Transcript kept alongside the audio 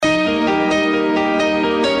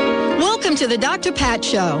to the Dr. Pat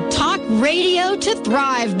Show. Talk radio to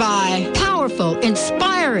thrive by. Powerful,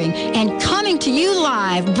 inspiring, and coming to you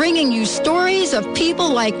live, bringing you stories of people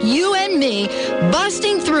like you and me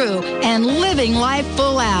busting through and living life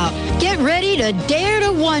full out. Get ready to dare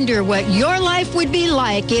to wonder what your life would be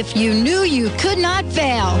like if you knew you could not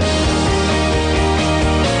fail.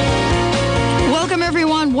 Welcome,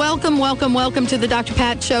 everyone. Welcome to the Dr.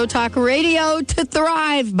 Pat Show, Talk Radio to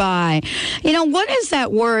Thrive By. You know, what does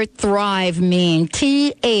that word thrive mean?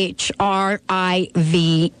 Thrive.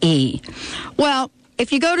 Well,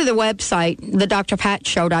 if you go to the website,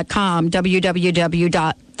 thedrpatshow.com,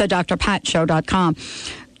 www.thedrpatshow.com,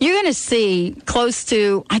 you're going to see close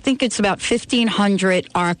to, I think it's about 1,500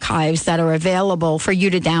 archives that are available for you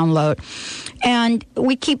to download. And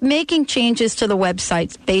we keep making changes to the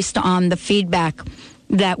websites based on the feedback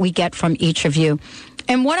that we get from each of you.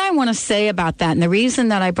 And what I want to say about that, and the reason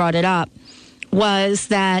that I brought it up, was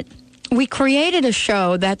that we created a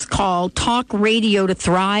show that's called Talk Radio to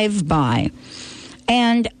Thrive By.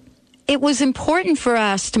 And it was important for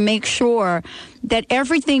us to make sure that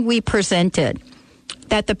everything we presented,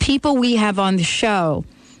 that the people we have on the show,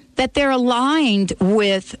 that they're aligned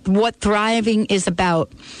with what thriving is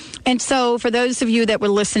about. And so for those of you that were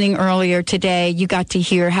listening earlier today, you got to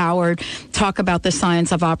hear Howard talk about the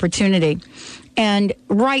science of opportunity. And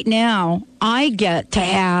right now, I get to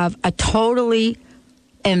have a totally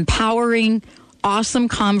empowering, awesome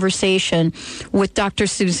conversation with Dr.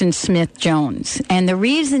 Susan Smith-Jones. And the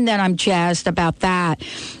reason that I'm jazzed about that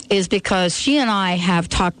is because she and I have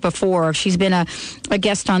talked before. She's been a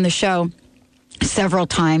guest on the show several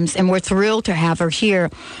times, and we're thrilled to have her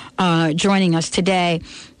here joining us today,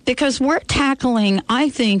 because we're tackling, I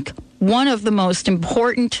think, one of the most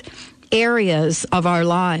important areas of our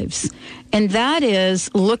lives, and that is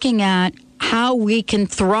looking at how we can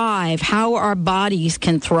thrive, how our bodies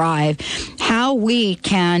can thrive, how we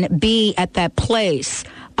can be at that place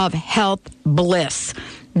of health bliss.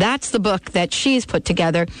 That's the book that she's put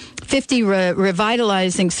together, 50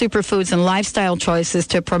 Revitalizing Superfoods and Lifestyle Choices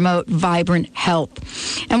to Promote Vibrant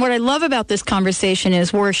Health. And what I love about this conversation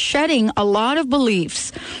is we're shedding a lot of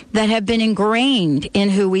beliefs that have been ingrained in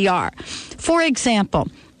who we are. For example,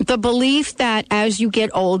 the belief that as you get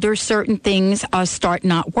older, certain things start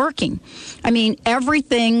not working. I mean,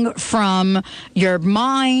 everything from your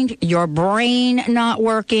mind, your brain not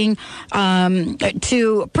working,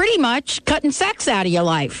 to pretty much cutting sex out of your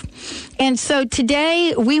life. And so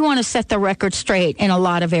today, we want to set the record straight in a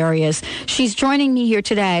lot of areas. She's joining me here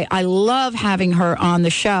today. I love having her on the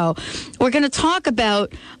show. We're going to talk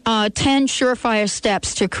about 10 surefire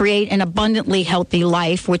steps to create an abundantly healthy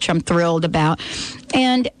life, which I'm thrilled about.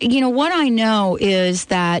 And, you know, what I know is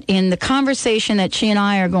that in the conversation that she and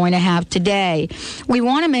I are going to have today, we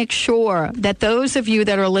want to make sure that those of you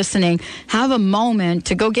that are listening have a moment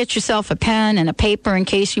to go get yourself a pen and a paper in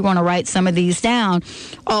case you want to write some of these down,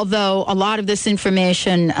 although a lot of this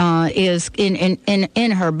information is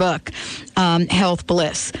in her book, Health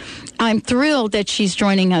Bliss. I'm thrilled that she's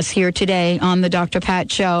joining us here today on the Dr.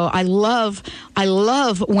 Pat Show. I love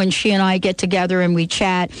when she and I get together and we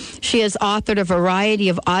chat. She has authored a variety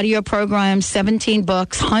of audio programs, 17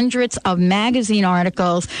 books, hundreds of magazine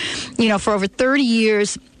articles, you know, for over 30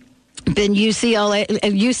 years. Been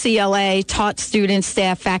UCLA, taught students,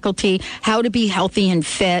 staff, faculty how to be healthy and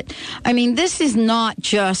fit. I mean, this is not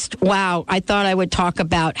just, wow, I thought I would talk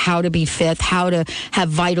about how to be fit, how to have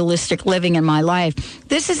vitalistic living in my life.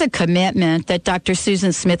 This is a commitment that Dr.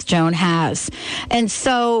 Susan Smith-Jones has. And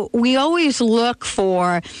so we always look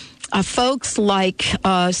for folks like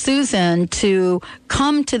Susan to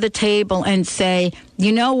come to the table and say,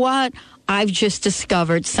 you know what? I've just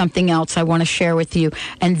discovered something else I want to share with you.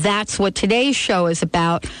 And that's what today's show is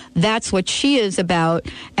about. That's what she is about.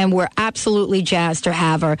 And we're absolutely jazzed to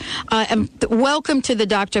have her. Welcome to the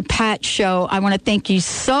Dr. Pat Show. I want to thank you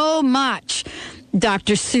so much,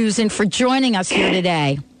 Dr. Susan, for joining us here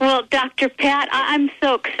today. Well, Dr. Pat, I'm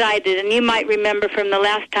so excited. And you might remember from the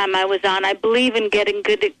last time I was on, I believe in getting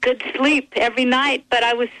good sleep every night. But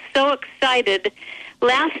I was so excited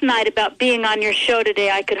last night about being on your show today.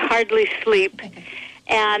 I could hardly sleep,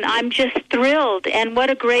 and I'm just thrilled, and what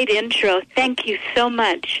a great intro. Thank you so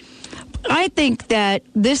much. I think that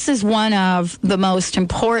this is one of the most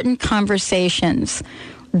important conversations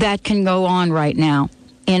that can go on right now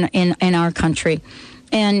in our country.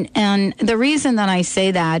 And the reason that I say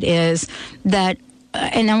that is that,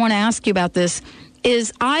 and I want to ask you about this,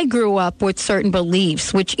 is I grew up with certain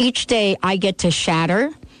beliefs, which each day I get to shatter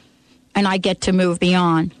and I get to move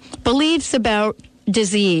beyond. Beliefs about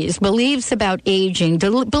disease, beliefs about aging,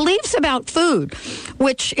 beliefs about food,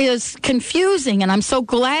 which is confusing. And I'm so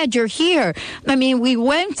glad you're here. I mean, we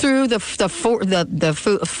went through the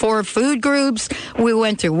four food groups. We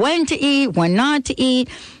went through when to eat, when not to eat.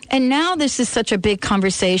 And now this is such a big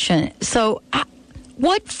conversation. So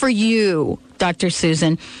what for you, Dr.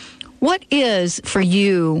 Susan, what is for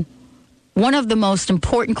you one of the most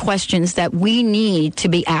important questions that we need to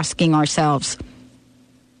be asking ourselves?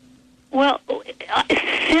 Well,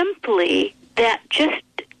 simply that, just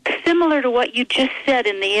similar to what you just said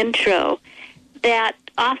in the intro, that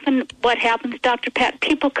often what happens, Dr. Pat,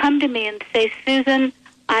 people come to me and say, Susan,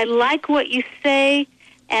 I like what you say,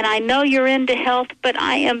 and I know you're into health, but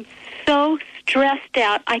I am so stressed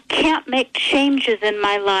out. I can't make changes in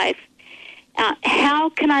my life. How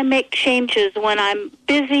can I make changes when I'm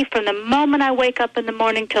busy from the moment I wake up in the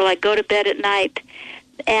morning till I go to bed at night?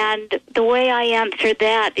 And the way I answer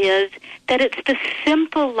that is that it's the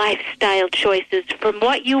simple lifestyle choices, from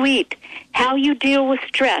what you eat, how you deal with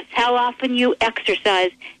stress, how often you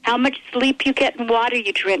exercise, how much sleep you get and water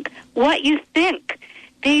you drink, what you think.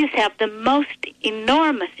 These have the most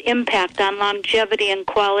enormous impact on longevity and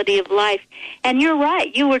quality of life. And you're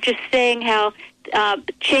right. You were just saying how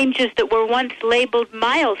changes that were once labeled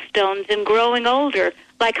milestones in growing older,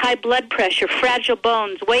 like high blood pressure, fragile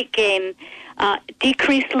bones, weight gain,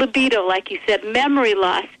 decreased libido, like you said, memory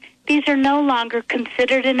loss, these are no longer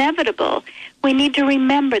considered inevitable. We need to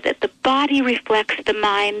remember that the body reflects the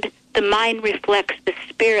mind reflects the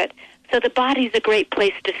spirit. So the body's a great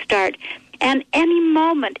place to start. And any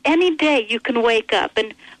moment, any day, you can wake up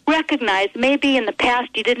and recognize maybe in the past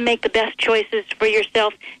you didn't make the best choices for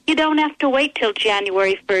yourself. You don't have to wait till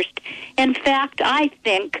January 1st. In fact, I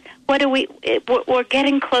think, we're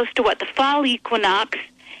getting close to the fall equinox,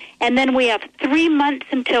 and then we have 3 months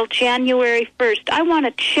until January 1st. I want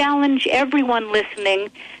to challenge everyone listening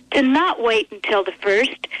to not wait until the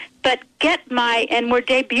 1st, but and we're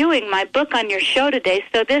debuting my book on your show today,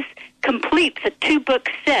 so this completes a 2-book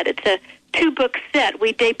set. It's a 2-book set.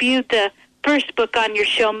 We debuted the first book on your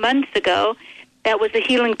show months ago. That was The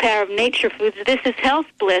Healing Power of Nature Foods. This is Health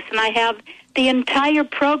Bliss, and I have the entire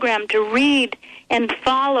program to read and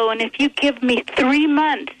follow. And if you give me 3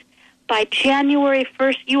 months, by January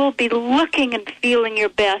 1st, you will be looking and feeling your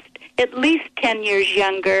best, at least 10 years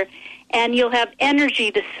younger, and you'll have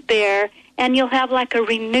energy to spare, and you'll have like a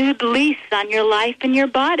renewed lease on your life and your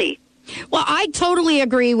body. Well, I totally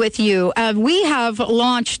agree with you. We have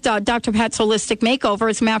launched Dr. Pat's Holistic Makeover.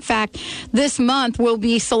 As a matter of fact, this month we'll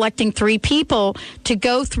be selecting 3 people to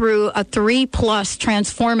go through a 3+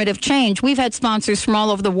 transformative change. We've had sponsors from all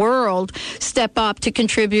over the world step up to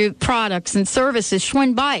contribute products and services.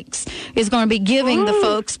 Schwinn Bikes is going to be giving the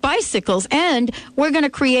folks bicycles, and we're going to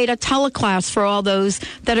create a teleclass for all those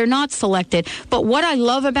that are not selected. But what I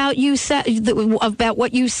love about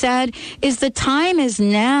what you said is the time is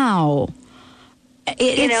now.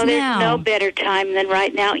 There's no better time than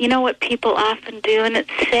right now. You know what people often do, and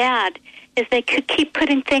it's sad, is they could keep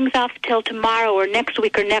putting things off till tomorrow or next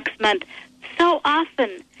week or next month. So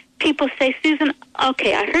often people say, Susan,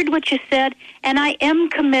 okay, I heard what you said, and I am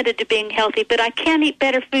committed to being healthy, but I can't eat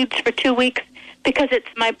better foods for 2 weeks because it's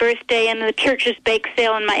my birthday and the church's bake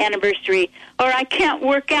sale and my anniversary. Or I can't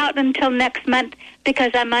work out until next month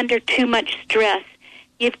because I'm under too much stress.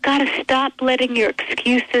 You've got to stop letting your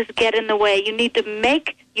excuses get in the way. You need to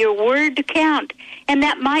make your word count. And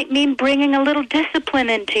that might mean bringing a little discipline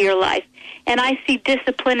into your life. And I see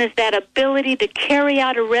discipline as that ability to carry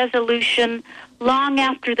out a resolution long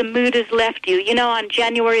after the mood has left you. You know, on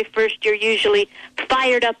January 1st, you're usually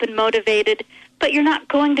fired up and motivated, but you're not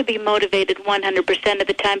going to be motivated 100% of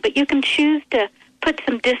the time. But you can choose to put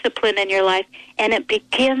some discipline in your life, and it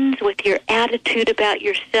begins with your attitude about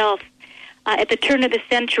yourself. At the turn of the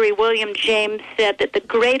century, William James said that the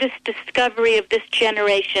greatest discovery of this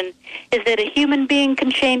generation is that a human being can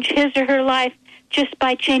change his or her life just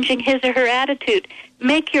by changing his or her attitude.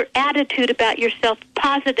 Make your attitude about yourself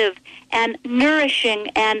positive and nourishing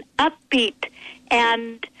and upbeat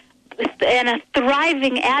and a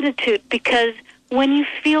thriving attitude, because when you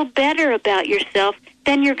feel better about yourself,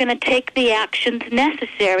 then you're going to take the actions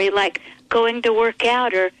necessary, like going to work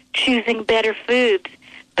out or choosing better foods.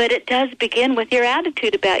 But it does begin with your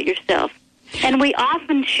attitude about yourself. And we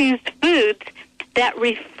often choose foods that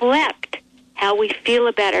reflect how we feel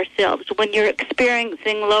about ourselves. When you're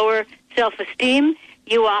experiencing lower self-esteem,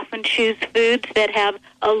 you often choose foods that have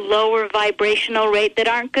a lower vibrational rate that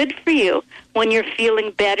aren't good for you. When you're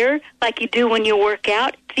feeling better, like you do when you work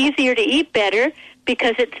out, it's easier to eat better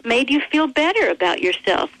because it's made you feel better about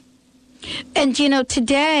yourself. And,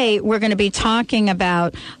 today we're going to be talking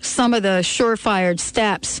about some of the surefire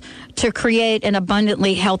steps to create an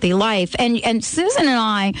abundantly healthy life. And Susan and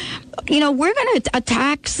I, we're going to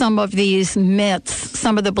attack some of these myths,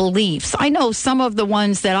 some of the beliefs. I know some of the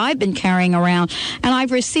ones that I've been carrying around, and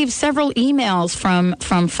I've received several emails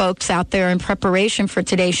from folks out there in preparation for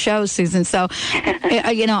today's show, Susan. So,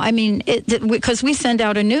 because we send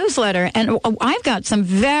out a newsletter, and I've got some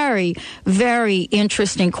very, very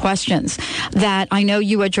interesting questions that I know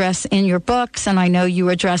you address in your books, and I know you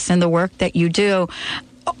address in the work that you do.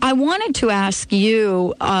 I wanted to ask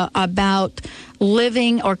you about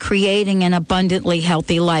living or creating an abundantly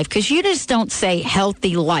healthy life, because you just don't say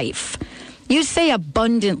healthy life. You say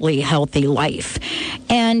abundantly healthy life.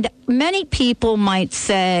 And many people might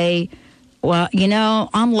say, well,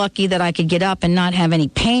 I'm lucky that I could get up and not have any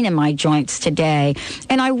pain in my joints today.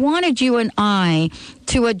 And I wanted you and I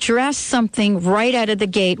to address something right out of the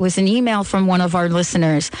gate. It was an email from one of our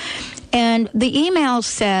listeners. And the email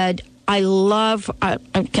said,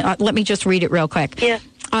 let me just read it real quick. Yeah.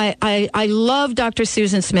 I love Dr.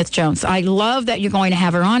 Susan Smith-Jones. I love that you're going to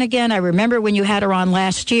have her on again. I remember when you had her on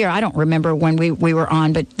last year. I don't remember when we were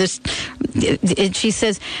on, but she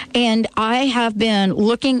says, and I have been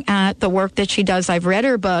looking at the work that she does. I've read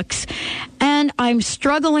her books, and I'm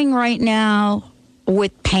struggling right now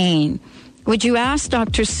with pain. Would you ask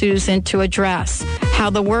Dr. Susan to address how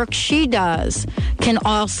the work she does can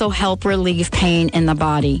also help relieve pain in the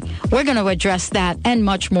body? We're going to address that and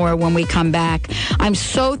much more when we come back. I'm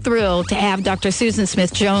so thrilled to have Dr. Susan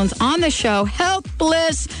Smith-Jones on the show. Health,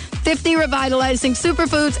 Bliss, 50 Revitalizing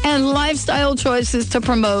Superfoods, and lifestyle choices to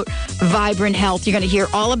promote vibrant health. You're going to hear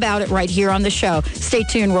all about it right here on the show. Stay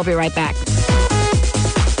tuned. We'll be right back.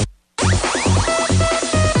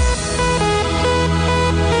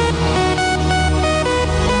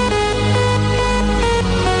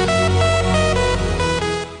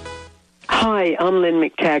 Hi, I'm Lynn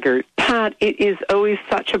McTaggart. Pat, it is always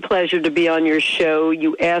such a pleasure to be on your show.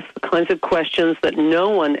 You ask the kinds of questions that no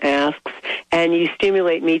one asks, and you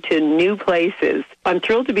stimulate me to new places. I'm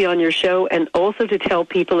thrilled to be on your show and also to tell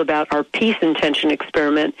people about our Peace Intention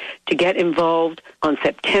Experiment to get involved on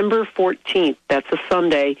September 14th. That's a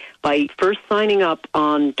Sunday, by first signing up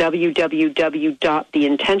on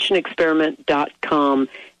www.theintentionexperiment.com,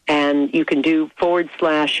 and you can do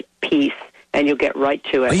 /peace. And you'll get right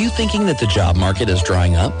to it. Are you thinking that the job market is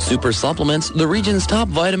drying up? Super Supplements, the region's top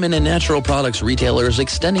vitamin and natural products retailer, is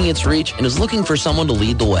extending its reach and is looking for someone to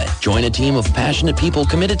lead the way. Join a team of passionate people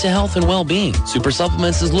committed to health and well-being. Super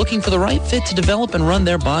Supplements is looking for the right fit to develop and run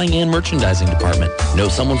their buying and merchandising department. Know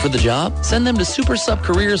someone for the job? Send them to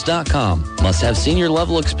supersupcareers.com. Must have senior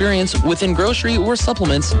level experience within grocery or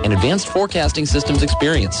supplements and advanced forecasting systems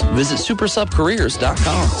experience. Visit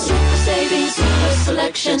supersupcareers.com. Super savings, super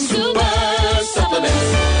selection, super supplements.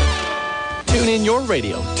 Tune in your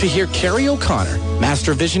radio to hear Carrie O'Connor,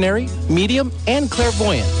 master visionary, medium, and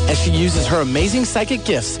clairvoyant, as she uses her amazing psychic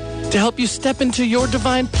gifts to help you step into your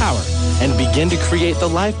divine power and begin to create the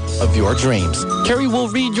life of your dreams. Carrie will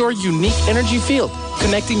read your unique energy field,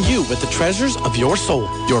 connecting you with the treasures of your soul,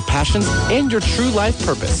 your passions, and your true life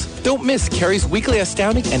purpose. Don't miss Carrie's weekly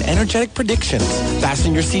astounding and energetic predictions.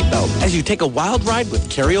 Fasten your seatbelt as you take a wild ride with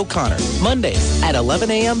Carrie O'Connor, Mondays at 11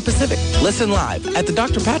 a.m. Pacific. Listen live at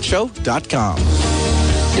thedrpatshow.com.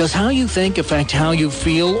 Does how you think affect how you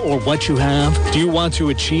feel or what you have? Do you want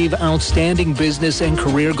to achieve outstanding business and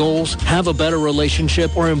career goals, have a better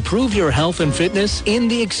relationship, or improve your health and fitness? End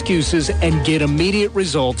the excuses and get immediate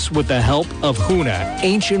results with the help of Huna,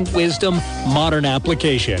 Ancient Wisdom, Modern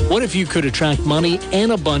Application. What if you could attract money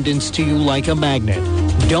and abundance to you like a magnet?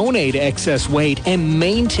 Donate excess weight and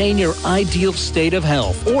maintain your ideal state of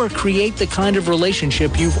health, or create the kind of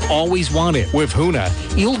relationship you've always wanted. With Huna,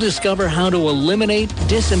 you'll discover how to eliminate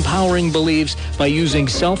disempowering beliefs by using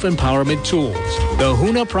self-empowerment tools. The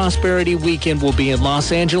Huna Prosperity Weekend will be in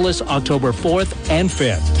Los Angeles, October 4th and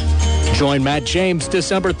 5th. Join Matt James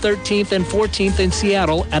December 13th and 14th in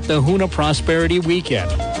Seattle at the Huna Prosperity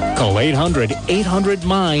Weekend. Call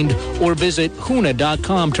 800-800-MIND or visit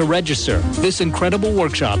Huna.com to register. This incredible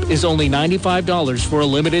workshop is only $95 for a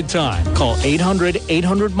limited time. Call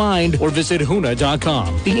 800-800-MIND or visit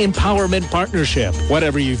Huna.com. The Empowerment Partnership.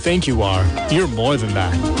 Whatever you think you are, you're more than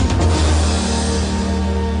that.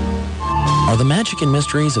 Are the magic and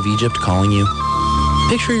mysteries of Egypt calling you?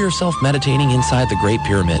 Picture yourself meditating inside the Great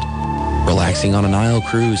Pyramid, relaxing on a Nile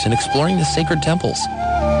cruise and exploring the sacred temples.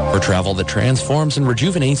 For travel that transforms and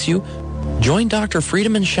rejuvenates you, join Dr.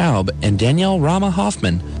 Friedemann Schaub and Danielle Rama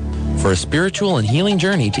Hoffman for a spiritual and healing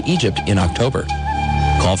journey to Egypt in October.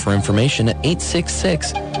 Call for information at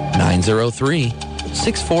 866-903-8255.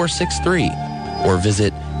 888-866-6463 or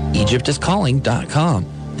visit EgyptIsCalling.com.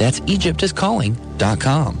 That's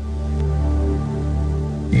EgyptIsCalling.com.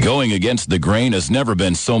 Going against the grain has never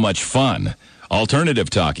been so much fun. Alternative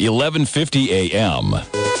Talk, 1150 a.m.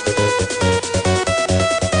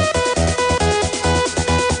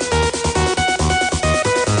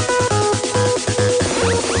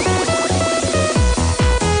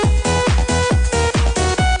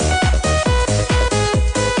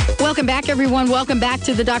 Welcome back, everyone. Welcome back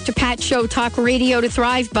to the Dr. Pat Show, Talk Radio to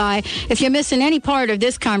Thrive By. If you're missing any part of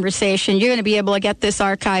this conversation, you're going to be able to get this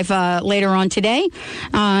archive later on today,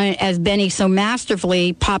 as Benny so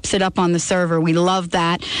masterfully pops it up on the server. We love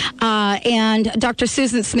that. And Dr.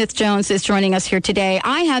 Susan Smith-Jones is joining us here today.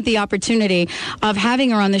 I had the opportunity of having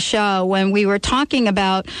her on the show when we were talking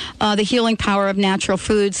about the healing power of natural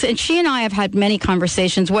foods, and she and I have had many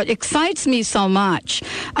conversations. What excites me so much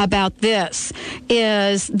about this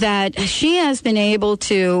is that she has been able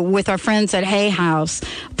to, with our friends at Hay House,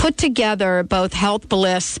 put together both Health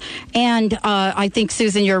Bliss and I think,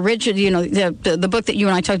 Susan, your original, the book that you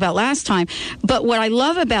and I talked about last time. But what I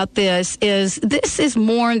love about this is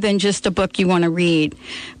more than just a book you want to read,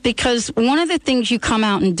 because one of the things you come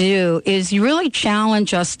out and do is you really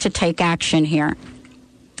challenge us to take action here.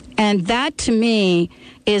 And that, to me,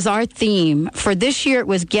 is our theme for this year. It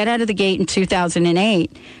was Get Out of the Gate in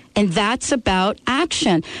 2008. And that's about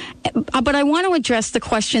action. But I want to address the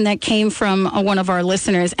question that came from one of our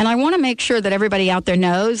listeners. And I want to make sure that everybody out there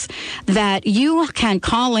knows that you can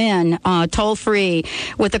call in toll free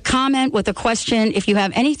with a comment, with a question. If you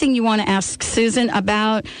have anything you want to ask Susan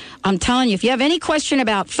about, I'm telling you, if you have any question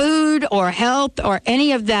about food or health or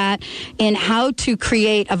any of that in how to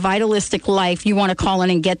create a vitalistic life, you want to call in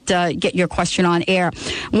and get your question on air.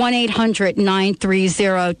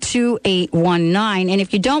 1-800-930-2819. And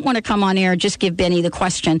if you don't want to come on air, just give Benny the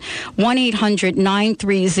question.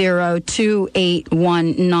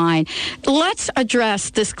 1-800-930-2819. Let's address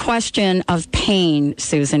this question of pain,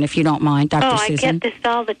 Susan, if you don't mind, Dr. Susan. I get this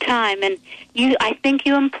all the time, and I think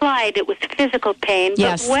you implied it was physical pain.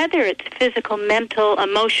 Yes. But whether it's physical, mental,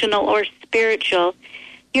 emotional, or spiritual,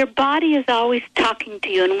 your body is always talking to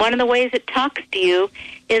you, and one of the ways it talks to you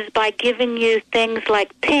is by giving you things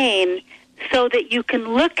like pain, so that you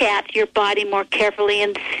can look at your body more carefully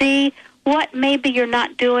and see what maybe you're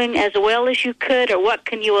not doing as well as you could, or what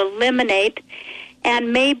can you eliminate.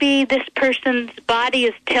 And maybe this person's body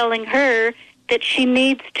is telling her that she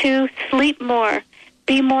needs to sleep more,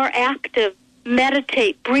 be more active,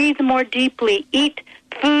 meditate, breathe more deeply, eat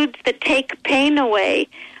foods that take pain away,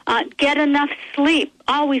 get enough sleep,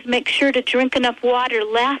 always make sure to drink enough water,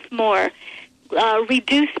 laugh more,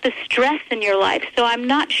 reduce the stress in your life. So I'm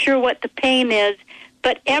not sure what the pain is,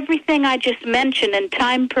 but everything I just mentioned, and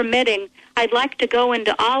time permitting, I'd like to go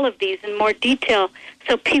into all of these in more detail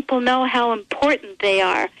so people know how important they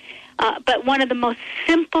are. But one of the most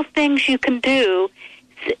simple things you can do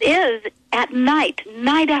is at night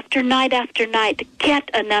after night after night, get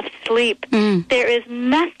enough sleep. There is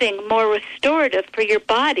nothing more restorative for your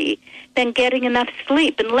body than getting enough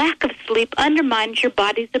sleep. And lack of sleep undermines your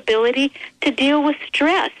body's ability to deal with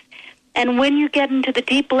stress. And when you get into the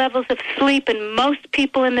deep levels of sleep, and most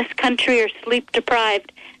people in this country are sleep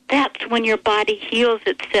deprived, that's when your body heals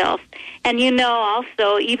itself. And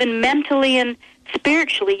also, even mentally and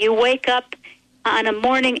spiritually, you wake up on a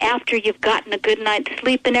morning after you've gotten a good night's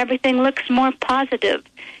sleep and everything looks more positive.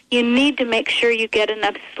 You need to make sure you get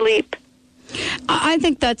enough sleep. I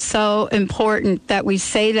think that's so important that we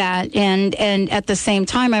say that, and at the same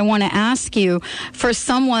time, I want to ask you, for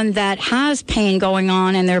someone that has pain going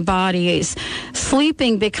on in their bodies,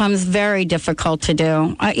 sleeping becomes very difficult to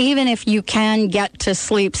do. Even if you can get to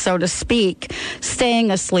sleep, so to speak,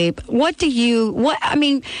 staying asleep. Let's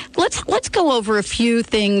go over a few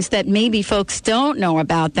things that maybe folks don't know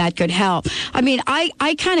about that could help.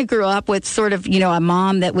 I kind of grew up with sort of, a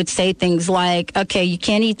mom that would say things like, okay, you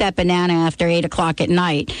can't eat that banana after 8 o'clock at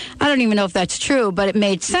night. I don't even know if that's true, but it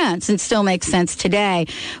made sense and still makes sense today.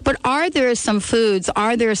 But are there some foods,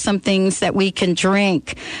 are there some things that we can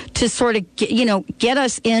drink to sort of, get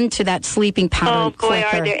us into that sleeping pattern quicker? Oh, boy,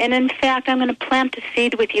 are there. And in fact, I'm going to plant a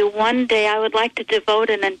seed with you. One day I would like to devote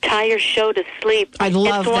an entire show to sleep. I'd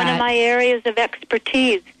love that. It's one of my areas of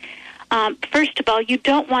expertise. First of all, you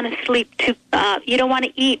don't want to sleep you don't want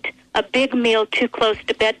to eat a big meal too close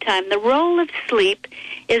to bedtime. The role of sleep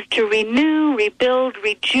is to renew, rebuild,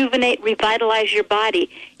 rejuvenate, revitalize your body.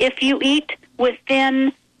 If you eat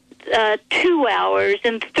within 2 hours,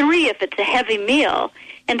 and 3 if it's a heavy meal,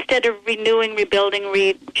 instead of renewing, rebuilding,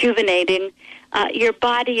 rejuvenating, your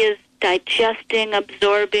body is digesting,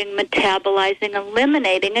 absorbing, metabolizing,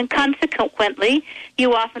 eliminating, and consequently,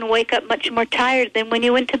 you often wake up much more tired than when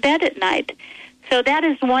you went to bed at night. So that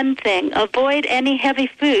is one thing. Avoid any heavy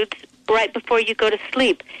foods right before you go to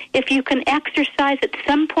sleep. If you can exercise at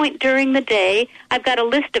some point during the day, I've got a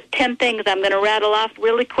list of 10 things I'm going to rattle off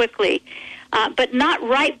really quickly. But not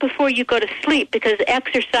right before you go to sleep, because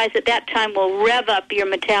exercise at that time will rev up your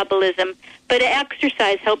metabolism. But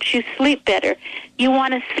exercise helps you sleep better. You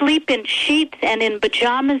want to sleep in sheets and in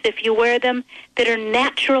pajamas, if you wear them, that are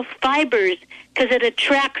natural fibers, because it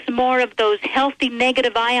attracts more of those healthy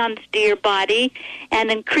negative ions to your body and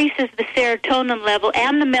increases the serotonin level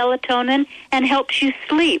and the melatonin and helps you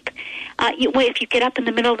sleep. If you get up in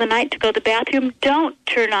the middle of the night to go to the bathroom, don't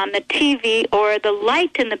turn on the TV or the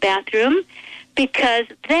light in the bathroom, because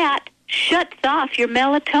that shuts off your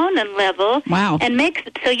melatonin level. Wow. And makes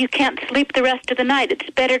it so you can't sleep the rest of the night. It's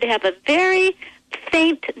better to have a very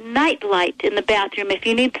faint night light in the bathroom if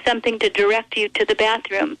you need something to direct you to the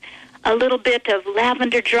bathroom. A little bit of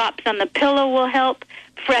lavender drops on the pillow will help.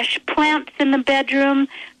 Fresh plants in the bedroom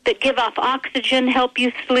that give off oxygen help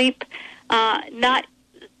you sleep. Not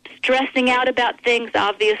stressing out about things,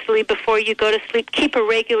 obviously, before you go to sleep. Keep a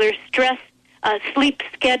regular sleep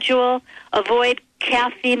schedule. Avoid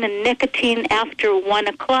caffeine and nicotine after 1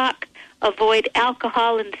 o'clock. Avoid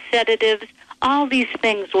alcohol and sedatives. All these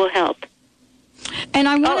things will help. And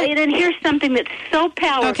I want and here's something that's so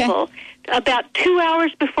powerful. Okay. About 2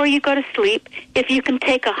 hours before you go to sleep, if you can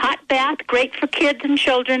take a hot bath, great for kids and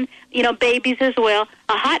children, babies as well,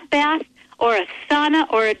 a hot bath or a sauna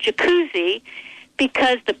or a jacuzzi,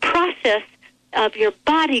 because the process of your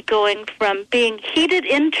body going from being heated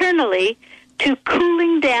internally to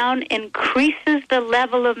cooling down increases the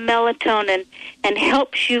level of melatonin and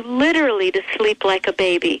helps you literally to sleep like a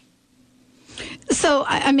baby. So,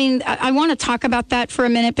 I want to talk about that for a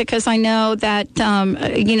minute, because I know that,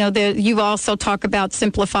 you also talk about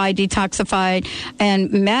simplify, detoxify,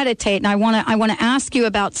 and meditate. And I want to ask you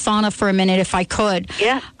about sauna for a minute, if I could.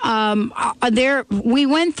 Yeah. We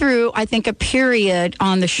went through, I think, a period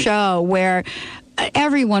on the show where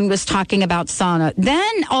everyone was talking about sauna.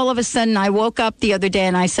 Then, all of a sudden, I woke up the other day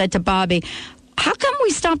and I said to Bobby, how come we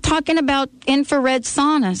stopped talking about infrared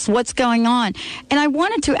saunas? What's going on? And I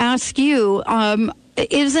wanted to ask you,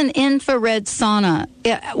 is an infrared sauna,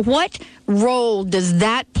 what role does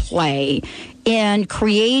that play in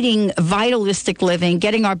creating vitalistic living,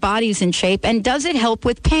 getting our bodies in shape, and does it help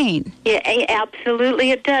with pain? Yeah, absolutely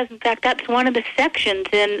it does. In fact, that's one of the sections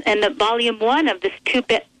in the volume 1 of this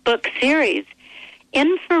 2-book series.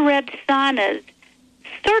 Infrared saunas,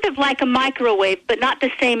 sort of like a microwave, but not the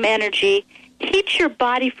same energy, heat your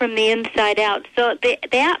body from the inside out. So the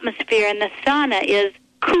atmosphere in the sauna is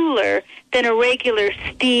cooler than a regular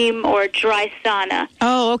steam or dry sauna.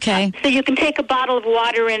 Oh, okay. So you can take a bottle of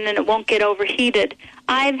water in and it won't get overheated.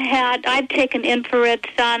 I've taken infrared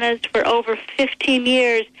saunas for over 15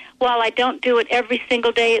 years. While I don't do it every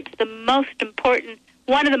single day, it's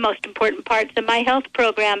one of the most important parts of my health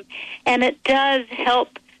program, and it does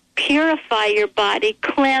help purify your body,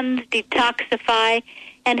 cleanse, detoxify,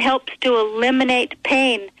 and helps to eliminate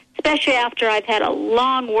pain, especially after I've had a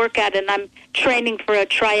long workout and I'm training for a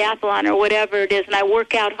triathlon or whatever it is, and I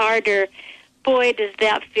work out harder. Boy, does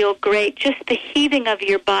that feel great. Just the heating of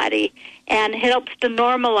your body, and it helps to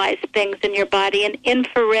normalize things in your body, and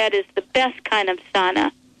infrared is the best kind of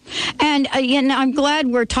sauna. And I'm glad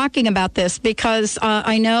we're talking about this, because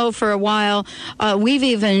I know for a while we've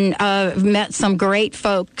even met some great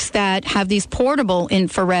folks that have these portable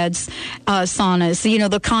infrared saunas,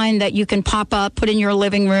 the kind that you can pop up, put in your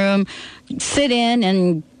living room, sit in,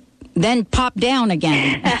 and then pop down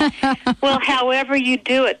again. Well, however you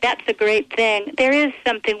do it, that's a great thing. There is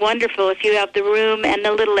something wonderful if you have the room and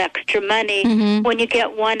the little extra money when you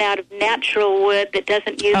get one out of natural wood that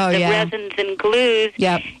doesn't use resins and glues.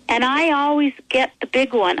 Yep. And I always get the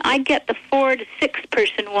big one. I get the 4 to 6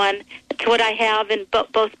 person one. That's what I have in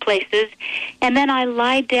both places. And then I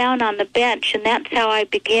lie down on the bench, and that's how I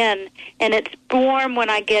begin. And it's warm when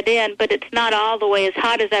I get in, but it's not all the way as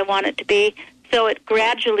hot as I want it to be. So it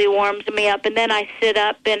gradually warms me up, and then I sit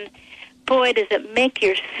up, and boy, does it make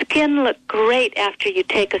your skin look great after you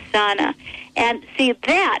take a sauna. And see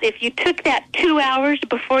that, if you took that 2 hours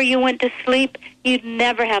before you went to sleep, you'd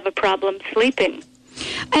never have a problem sleeping.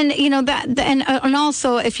 And and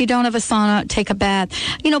also, if you don't have a sauna, take a bath.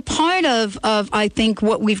 Part of I think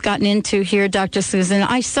what we've gotten into here, Dr. Susan,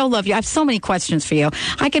 I so love you. I have so many questions for you.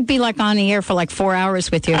 I could be on the air for 4 hours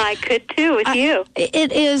with you. I could too with you.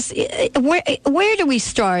 It is where do we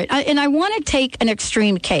start? And I want to take an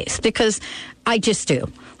extreme case, because I just do.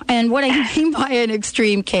 And what I mean by an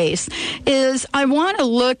extreme case is I want to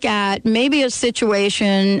look at maybe a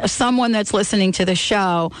situation, someone that's listening to the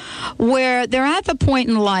show, where they're at the point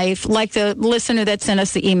in life, like the listener that sent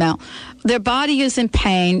us the email, their body is in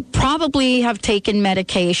pain, probably have taken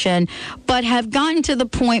medication, but have gotten to the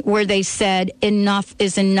point where they said enough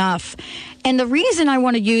is enough. And the reason I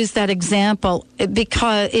want to use that example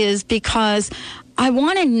because I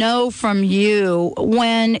want to know from you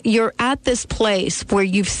when you're at this place where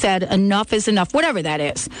you've said enough is enough, whatever that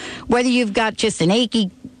is, whether you've got just an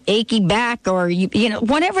achy back or, you know,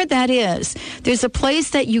 whatever that is, there's a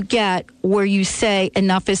place that you get where you say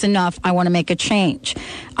enough is enough. I want to make a change.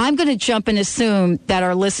 I'm going to jump and assume that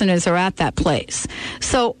our listeners are at that place.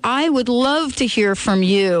 So I would love to hear from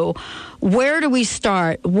you. Where do we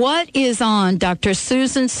start? What is on Dr.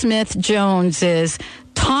 Susan Smith Jones's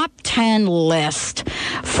top 10 list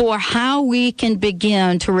for how we can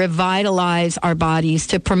begin to revitalize our bodies,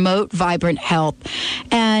 to promote vibrant health,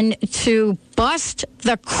 and to bust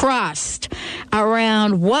the crust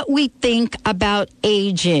around what we think about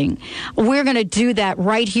aging? We're going to do that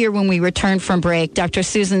right here when we return from break. Dr.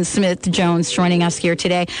 Susan Smith Jones joining us here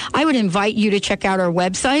today. I would invite you to check out our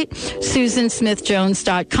website,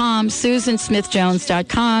 SusanSmithJones.com,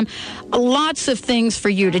 SusanSmithJones.com. Lots of things for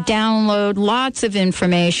you to download, lots of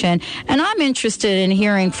information, and I'm interested in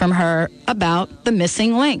hearing from her about the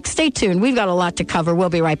missing link. Stay tuned. We've got a lot to cover. We'll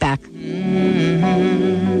be right back.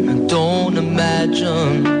 Don't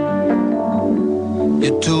imagine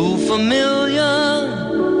you're too familiar,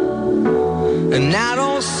 and I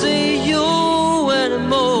don't see you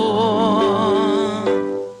anymore.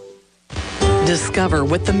 Discover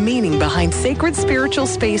what the meaning behind sacred spiritual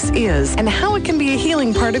space is and how it can be a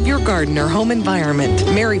healing part of your garden or home environment.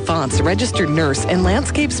 Mary Fonts, registered nurse and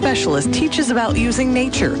landscape specialist, teaches about using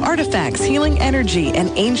nature, artifacts, healing energy,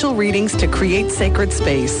 and angel readings to create sacred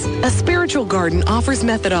space. A spiritual garden offers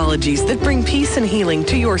methodologies that bring peace and healing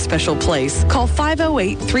to your special place. Call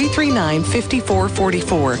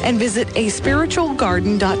 508-339-5444 and visit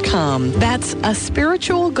aspiritualgarden.com. That's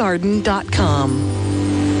aspiritualgarden.com.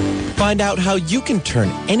 Find out how you can turn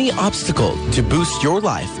any obstacle to boost your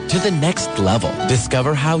life to the next level.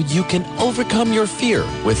 Discover how you can overcome your fear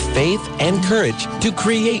with faith and courage to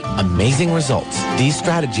create amazing results. These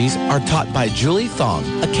strategies are taught by Julie Thong,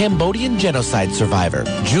 a Cambodian genocide survivor.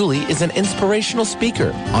 Julie is an inspirational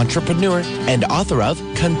speaker, entrepreneur, and author of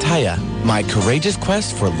Kantaya, My Courageous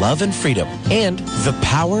Quest for Love and Freedom, and The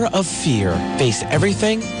Power of Fear. Face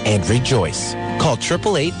everything and rejoice. Call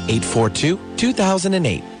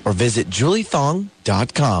 888-842-2008 or visit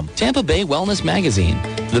juliethong.com. Tampa Bay Wellness Magazine,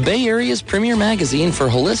 the Bay Area's premier magazine for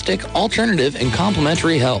holistic, alternative, and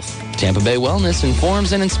complementary health. Tampa Bay Wellness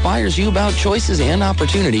informs and inspires you about choices and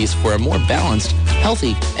opportunities for a more balanced,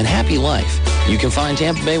 healthy, and happy life. You can find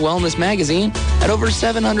Tampa Bay Wellness Magazine at over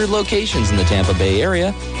 700 locations in the Tampa Bay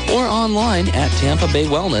area or online at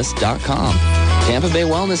tampabaywellness.com. Tampa Bay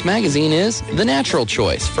Wellness Magazine is the natural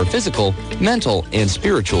choice for physical, mental, and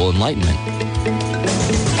spiritual enlightenment.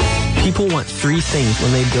 People want three things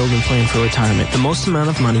when they build and plan for retirement. The most amount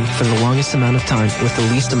of money for the longest amount of time with the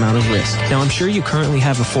least amount of risk. Now, I'm sure you currently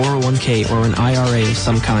have a 401k or an IRA of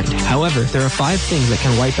some kind. However, there are 5 things that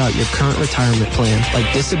can wipe out your current retirement plan,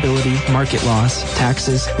 like disability, market loss,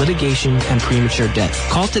 taxes, litigation, and premature death.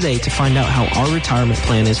 Call today to find out how our retirement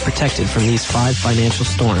plan is protected from these 5 financial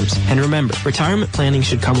storms. And remember, retirement planning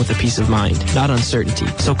should come with a peace of mind, not uncertainty.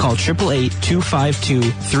 So call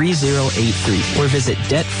 888-252-3083 or visit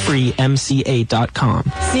debtfreemca.com.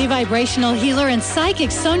 See vibrational healer and psychic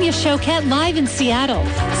Sonia Choquette live in Seattle.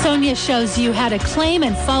 Sonia shows you how to claim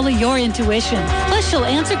and follow your intuition. Plus, she'll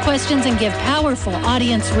answer questions and give powerful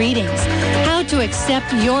audience readings. How to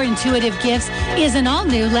accept your intuitive gifts is an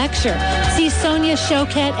all-new lecture. See Sonia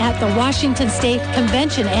Choquette at the Washington State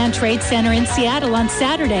Convention and Trade Center in Seattle on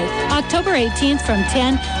Saturday, October 18th from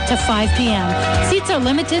 10 to 5 p.m. Seats are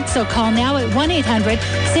limited, so call now at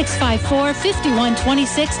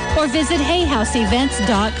 1-800-654-5126 or visit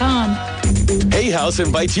HayHouseEvents.com. Hay House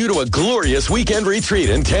invites you to a glorious weekend retreat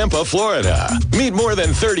in Tampa, Florida. Meet more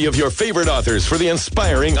than 30 of your favorite authors for the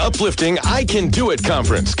inspiring, uplifting I Can Do It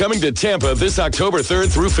conference coming to Tampa this October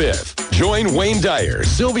 3rd through 5th. Join Wayne Dyer,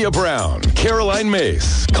 Sylvia Brown, Caroline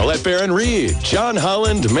Mace, Colette Barron-Reed, John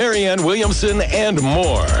Holland, Marianne Williamson, and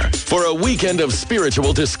more for a weekend of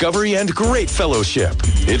spiritual discovery and great fellowship.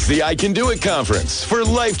 It's the I Can Do It conference for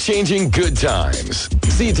life-changing good times.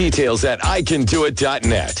 See details at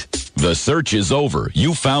icandoit.net. The search is over.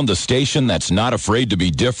 You found the station that's not afraid to be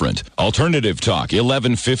different. Alternative Talk,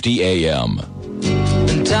 1150 AM.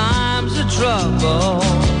 In times of trouble,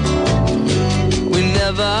 we never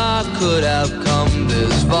never could have come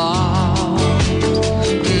this far.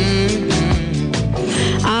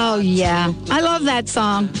 Oh, yeah. I love that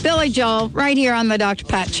song. Billy Joel, right here on the Dr.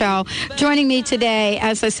 Pat Show. Joining me today,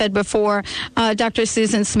 as I said before, Dr.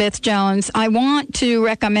 Susan Smith-Jones. I want to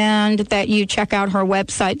recommend that you check out her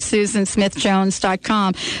website,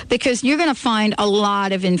 susansmithjones.com, because you're going to find a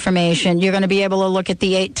lot of information. You're going to be able to look at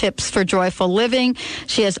the 8 tips for joyful living.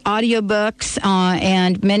 She has audiobooks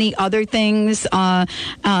and many other things.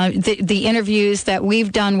 The interviews that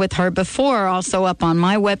we've done with her before are also up on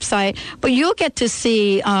my website. But you'll get to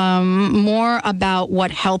see more about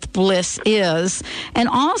what Health Bliss is. And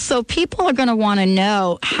also, people are going to want to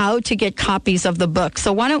know how to get copies of the book.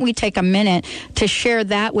 So why don't we take a minute to share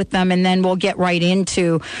that with them, and then we'll get right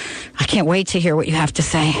into, I can't wait to hear what you have to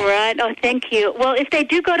say. Right. Oh, thank you. Well, if they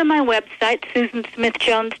do go to my website,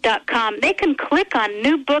 susansmithjones.com, they can click on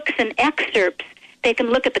new books and excerpts. They can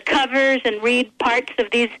look at the covers and read parts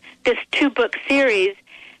of this 2-book series.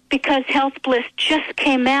 Because Health Bliss just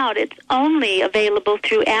came out. It's only available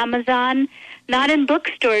through Amazon, not in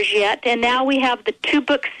bookstores yet, and now we have the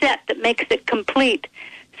 2-book set that makes it complete.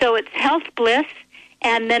 So it's Health Bliss,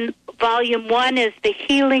 and then Volume 1 is The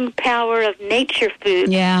Healing Power of Nature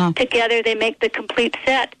Food. Yeah. Together they make the complete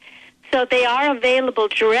set. So they are available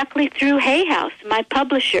directly through Hay House, my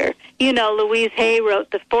publisher. You know, Louise Hay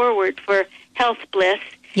wrote the foreword for Health Bliss.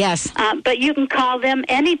 Yes. But you can call them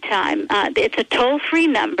anytime. It's a toll-free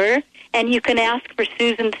number, and you can ask for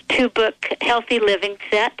Susan's 2-book Healthy Living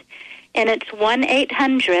set, and it's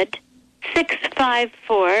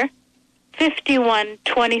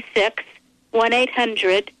 1-800-654-5126,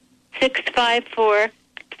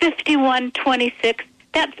 1-800-654-5126,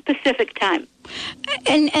 that specific time.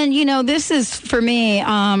 And you know, this is for me.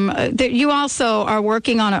 You also are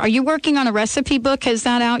working on are you working on a recipe book? Is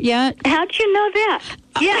that out yet? How'd you know that?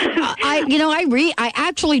 Yeah, I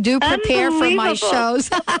actually do prepare for my shows.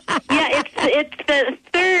 Yeah, it's the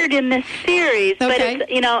 3rd in this series, okay.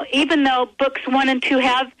 But it's, even though books 1 and 2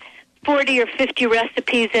 have 40 or 50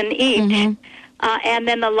 recipes in each. And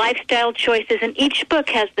then the lifestyle choices, and each book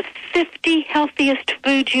has the 50 healthiest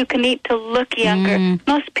foods you can eat to look younger.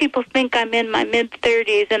 Most people think I'm in my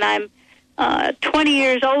mid-30s, and I'm 20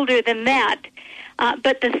 years older than that.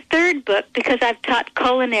 But the 3rd book, because I've taught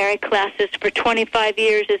culinary classes for 25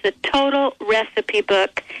 years, is a total recipe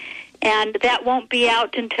book, and that won't be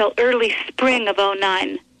out until early spring of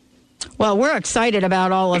 2009. Well, we're excited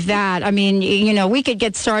about all of that. I mean, we could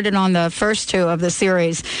get started on the first 2 of the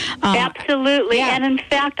series. Absolutely. Yeah. And in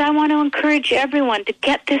fact, I want to encourage everyone to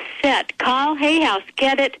get this set. Call Hay House,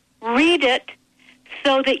 get it, read it,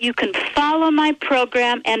 so that you can follow my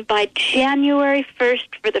program, and by January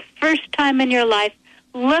 1st, for the first time in your life,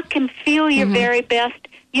 look and feel your very best.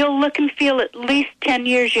 You'll look and feel at least 10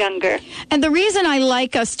 years younger. And the reason I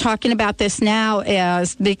like us talking about this now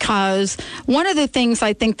is because one of the things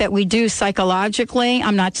I think that we do psychologically,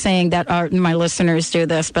 I'm not saying that my listeners do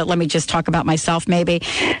this, but let me just talk about myself maybe,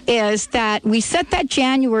 is that we set that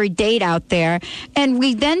January date out there, and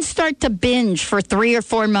we then start to binge for 3 or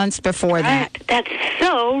 4 months before that. That's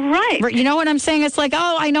so right. You know what I'm saying? It's like,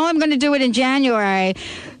 I know I'm going to do it in January,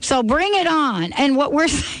 so bring it on. And what we're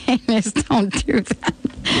saying is don't do that.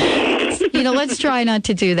 Let's try not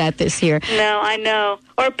to do that this year. No, I know.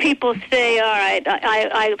 Or people say, all right,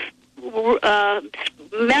 I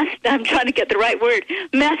I'm trying to get the right word,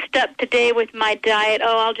 messed up today with my diet.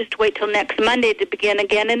 Oh, I'll just wait till next Monday to begin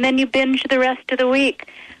again. And then you binge the rest of the week.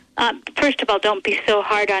 First of all, don't be so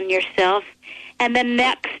hard on yourself. And then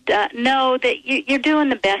next, know that you're doing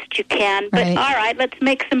the best you can. But all right, let's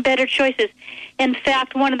make some better choices. In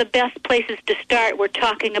fact, one of the best places to start, we're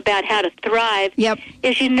talking about how to thrive,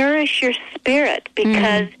 is you nourish your spirit,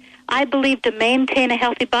 because I believe to maintain a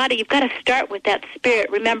healthy body, you've got to start with that spirit.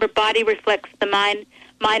 Remember, body reflects the mind,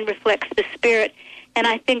 mind reflects the spirit. And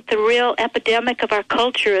I think the real epidemic of our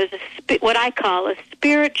culture is what I call a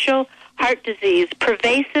spiritual heart disease,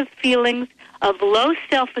 pervasive feelings of low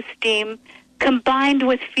self-esteem combined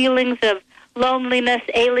with feelings of loneliness,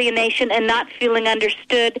 alienation, and not feeling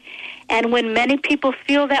understood. And when many people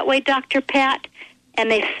feel that way, Dr. Pat,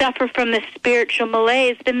 and they suffer from this spiritual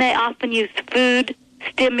malaise, then they often use food,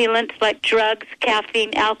 stimulants like drugs,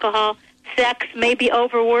 caffeine, alcohol, sex, maybe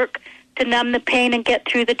overwork to numb the pain and get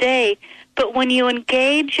through the day. But when you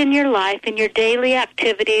engage in your life, in your daily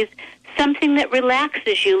activities, something that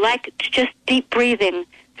relaxes you, like just deep breathing,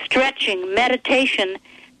 stretching, meditation,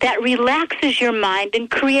 that relaxes your mind and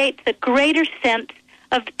creates a greater sense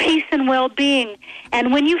of peace and well-being.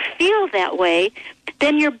 And when you feel that way,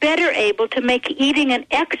 then you're better able to make eating and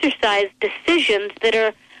exercise decisions that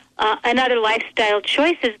are and other lifestyle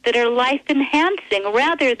choices that are life-enhancing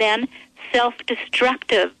rather than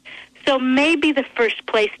self-destructive. So maybe the first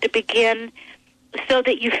place to begin so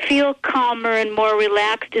that you feel calmer and more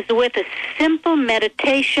relaxed is with a simple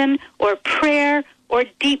meditation or prayer or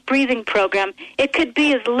deep breathing program. It could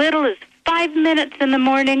be as little as 5 minutes in the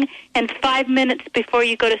morning and 5 minutes before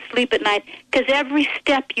you go to sleep at night, because every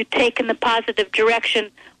step you take in the positive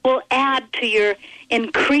direction will add to your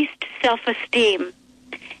increased self-esteem.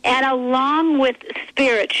 And along with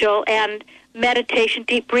spiritual and meditation,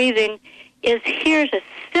 deep breathing, here's a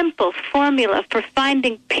simple formula for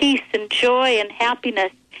finding peace and joy and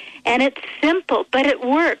happiness. And it's simple, but it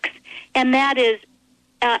works. And that is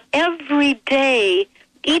every day,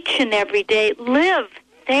 each and every day, live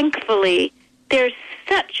thankfully. There's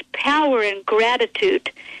such power in gratitude.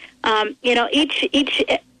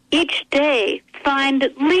 Each day, find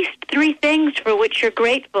at least 3 things for which you're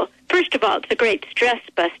grateful. First of all, it's a great stress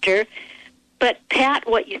buster. But, Pat,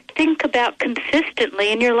 what you think about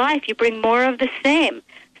consistently in your life, you bring more of the same.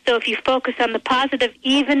 So if you focus on the positive,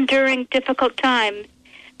 even during difficult times,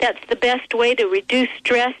 that's the best way to reduce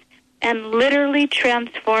stress and literally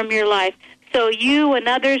transform your life. So you and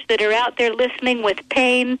others that are out there listening with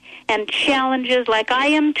pain and challenges, like I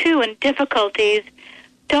am too, and difficulties,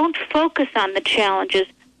 don't focus on the challenges.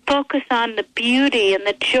 Focus on the beauty and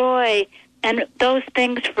the joy and those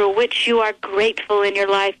things for which you are grateful in your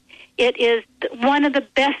life. It is one of the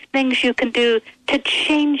best things you can do to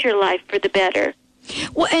change your life for the better.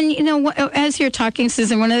 Well, and, as you're talking,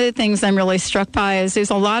 Susan, one of the things I'm really struck by is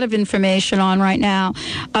there's a lot of information on right now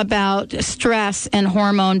about stress and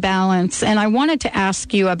hormone balance. And I wanted to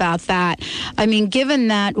ask you about that. I mean, given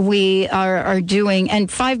that we are doing, and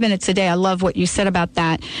 5 minutes a day, I love what you said about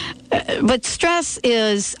that. But stress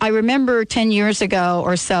is, I remember 10 years ago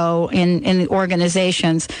or so in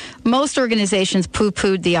organizations, most organizations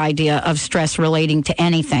poo-pooed the idea of stress relating to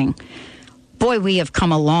anything. Boy, we have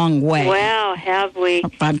come a long way. Wow, have we?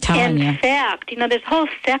 I'm telling you. In fact, there's a whole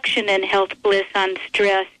section in Health Bliss on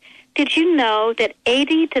stress. Did you know that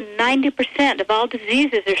 80 to 90% of all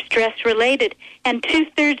diseases are stress-related, and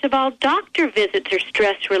 2/3 of all doctor visits are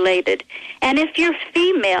stress-related? And if you're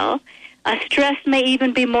female, stress may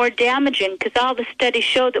even be more damaging, because all the studies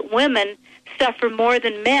show that women suffer more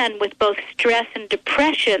than men with both stress and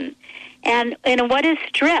depression. And what is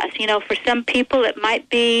stress? For some people it might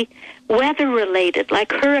be weather-related,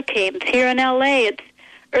 like hurricanes. Here in L.A., it's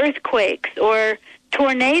earthquakes or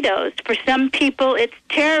tornadoes. For some people, it's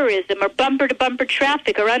terrorism or bumper-to-bumper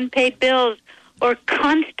traffic or unpaid bills or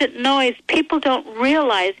constant noise. People don't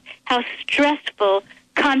realize how stressful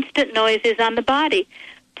constant noise is on the body.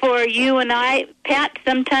 For you and I, Pat,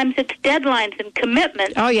 sometimes it's deadlines and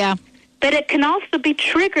commitments. Oh, yeah. But it can also be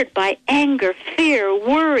triggered by anger, fear,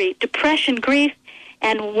 worry, depression, grief.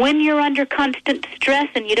 And when you're under constant stress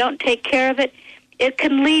and you don't take care of it, it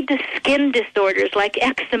can lead to skin disorders like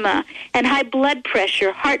eczema and high blood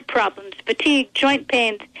pressure, heart problems, fatigue, joint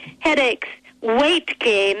pains, headaches, weight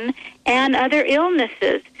gain, and other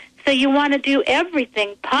illnesses. So you want to do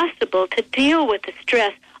everything possible to deal with the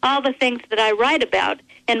stress, all the things that I write about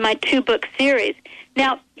in my 2-book series.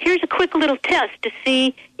 Now, here's a quick little test to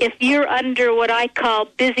see if you're under what I call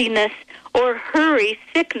busyness or hurry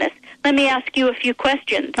sickness. Let me ask you a few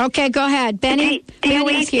questions. Okay, go ahead. Benny, do you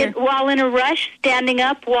eat it while in a rush, standing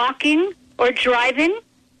up, walking, or driving?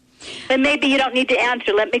 But maybe you don't need to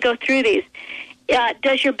answer. Let me go through these.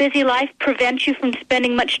 Does your busy life prevent you from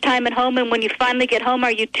spending much time at home? And when you finally get home,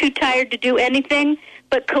 are you too tired to do anything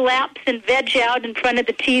but collapse and veg out in front of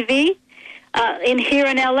the TV? Here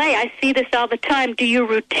in L.A., I see this all the time. Do you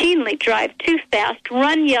routinely drive too fast,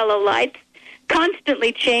 run yellow lights,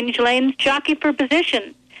 constantly change lanes, jockey for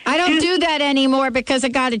position? I don't do that anymore because I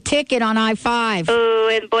got a ticket on I-5. Oh,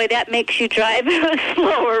 and boy, that makes you drive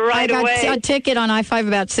slower away. I got a ticket on I-5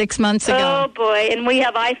 about 6 months ago. Oh, boy, and we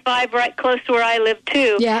have I-5 right close to where I live,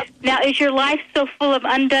 too. Yeah. Now, is your life so full of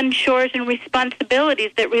undone chores and responsibilities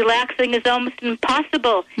that relaxing is almost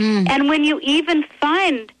impossible? And when you even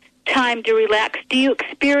find time to relax, do you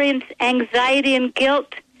experience anxiety and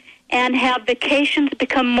guilt and have vacations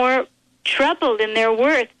become more troubled in their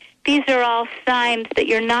worth? These are all signs that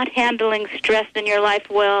you're not handling stress in your life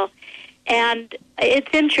well. And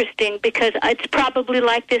it's interesting because it's probably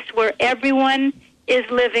like this where everyone is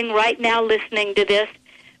living right now listening to this.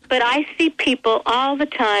 But I see people all the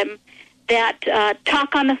time that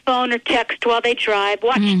talk on the phone or text while they drive,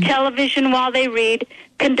 watch television while they read,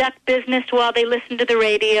 conduct business while they listen to the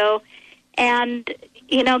radio. And,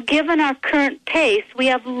 given our current pace, we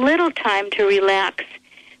have little time to relax.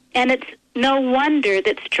 And it's no wonder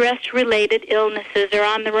that stress-related illnesses are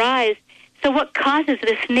on the rise. So what causes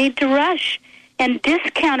this need to rush and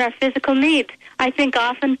discount our physical needs? I think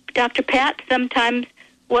often, Dr. Pat, sometimes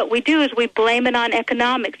what we do is we blame it on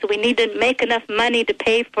economics. We need to make enough money to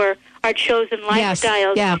pay for our chosen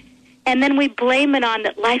lifestyles. Yes, yeah. And then we blame it on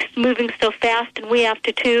that life's moving so fast and we have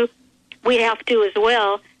to too. We have to as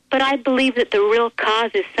well. But I believe that the real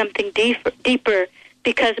cause is something deeper,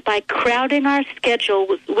 because by crowding our schedule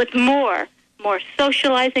with more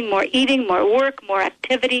socializing, more eating, more work, more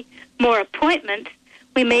activity, more appointments,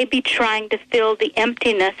 we may be trying to fill the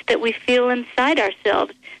emptiness that we feel inside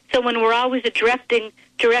ourselves. So when we're always directing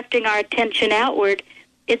our attention outward,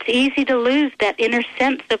 it's easy to lose that inner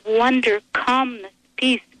sense of wonder, calmness,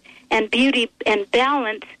 peace, and beauty and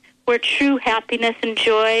balance where true happiness and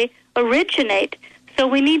joy originate. So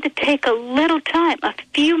we need to take a little time, a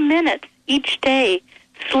few minutes each day,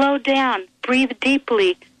 slow down, breathe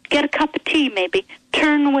deeply, get a cup of tea maybe,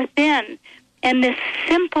 turn within. And this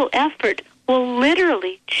simple effort will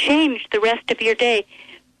literally change the rest of your day.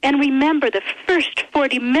 And remember, the first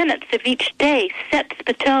 40 minutes of each day sets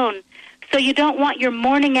the tone. So you don't want your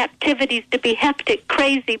morning activities to be hectic,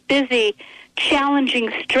 crazy, busy, challenging,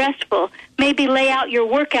 stressful. Maybe lay out your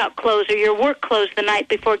workout clothes or your work clothes the night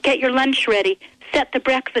before. Get your lunch ready. Set the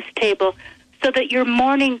breakfast table so that your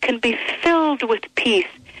morning can be filled with peace.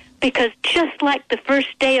 Because just like the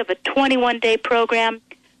first day of a 21-day program,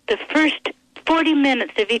 the first 40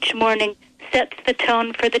 minutes of each morning sets the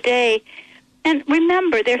tone for the day. And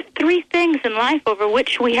remember, there are three things in life over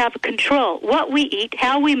which we have control. What we eat,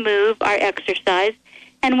 how we move, our exercise,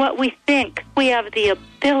 and what we think. We have the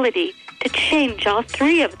ability to change all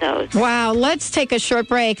three of those. Wow, let's take a short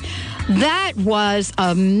break. That was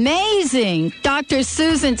amazing. Dr.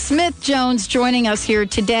 Susan Smith-Jones joining us here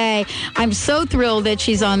today. I'm so thrilled that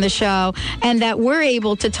she's on the show and that we're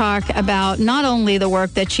able to talk about not only the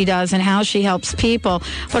work that she does and how she helps people,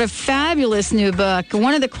 but a fabulous new book.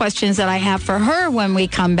 One of the questions that I have for her when we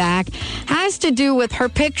come back has to do with her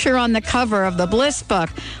picture on the cover of the Bliss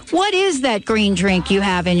book. What is that green drink you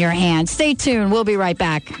have in your hand? Stay tuned. We'll be right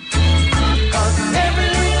back.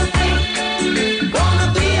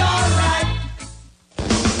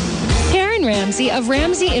 Ramsey of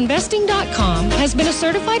RamseyInvesting.com has been a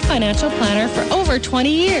certified financial planner for over 20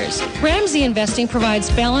 years. Ramsey Investing provides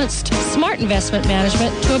balanced, smart investment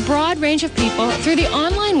management to a broad range of people through the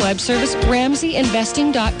online web service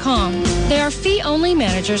RamseyInvesting.com. They are fee-only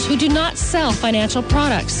managers who do not sell financial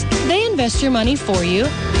products. They invest your money for you,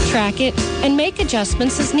 track it, and make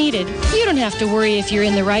adjustments as needed. You don't have to worry if you're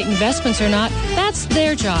in the right investments or not. That's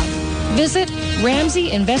their job. Visit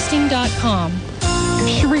RamseyInvesting.com.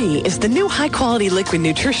 Shri is the new high-quality liquid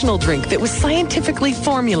nutritional drink that was scientifically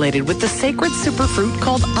formulated with the sacred superfruit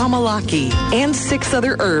called amalaki and 6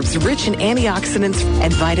 other herbs rich in antioxidants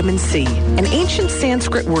and vitamin C. An ancient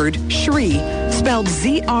Sanskrit word, Shri, spelled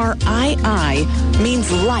Z-R-I-I,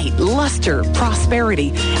 means light, luster,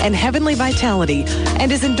 prosperity, and heavenly vitality,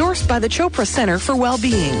 and is endorsed by the Chopra Center for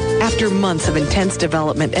Well-Being. After months of intense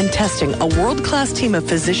development and testing, a world-class team of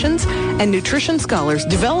physicians and nutrition scholars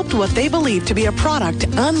developed what they believe to be a product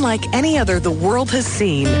unlike any other the world has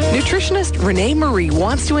seen. Nutritionist Renee Marie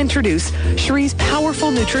wants to introduce Shri's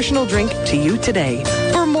powerful nutritional drink to you today.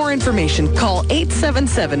 For more information, call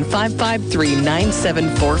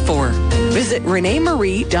 877-553-9744. Visit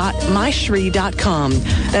ReneeMarie.myshri.com.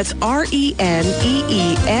 That's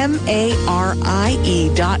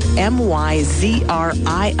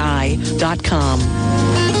ReneeMarie.myzrii.com.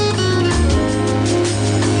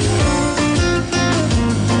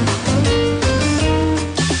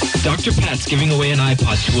 Dr. Pat's giving away an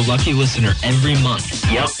iPod to a lucky listener every month.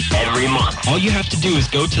 Yep, every month. All you have to do is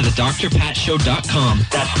go to thedrpatshow.com.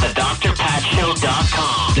 That's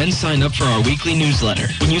thedrpatshow.com. Then sign up for our weekly newsletter.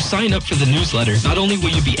 When you sign up for the newsletter, not only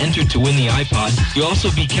will you be entered to win the iPod, you'll also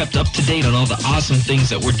be kept up to date on all the awesome things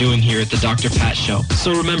that we're doing here at the Dr. Pat Show.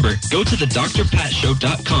 So remember, go to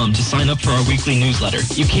thedrpatshow.com to sign up for our weekly newsletter.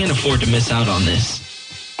 You can't afford to miss out on this.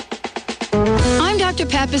 I'm Dr.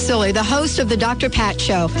 Pat Baccili, the host of the Dr. Pat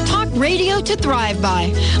Show. Talk radio to thrive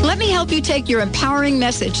by. Let me help you take your empowering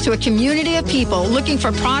message to a community of people looking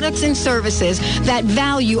for products and services that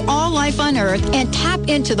value all life on earth and tap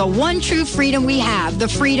into the one true freedom we have, the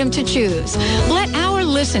freedom to choose. Let our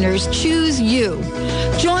listeners choose you.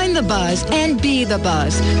 Join the buzz and be the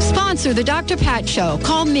buzz. Sponsor the Dr. Pat Show.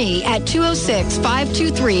 Call me at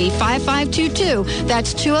 206-523-5522.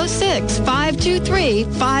 That's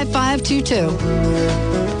 206-523-5522.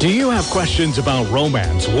 Do you have questions about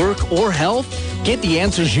romance, work, or health? Get the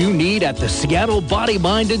answers you need at the Seattle Body,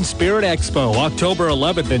 Mind, and Spirit Expo, October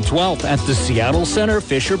 11th and 12th at the Seattle Center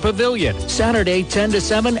Fisher Pavilion. Saturday 10 to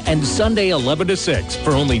 7 and Sunday 11 to 6.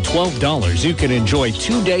 For only $12, you can enjoy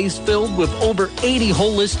 2 days filled with over 80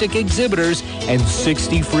 holistic exhibitors and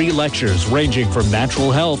 60 free lectures ranging from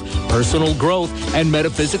natural health, personal growth, and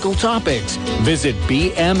metaphysical topics. Visit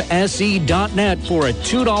bmse.net for a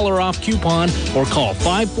 $2 off coupon or call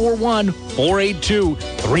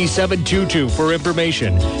 541-482-3722 for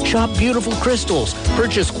information. Shop beautiful crystals,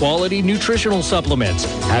 purchase quality nutritional supplements,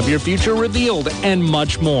 have your future revealed, and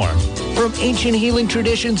much more. From ancient healing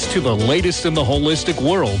traditions to the latest in the holistic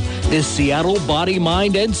world, this Seattle Body,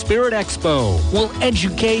 Mind, and Spirit Expo will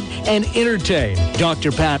educate and entertain.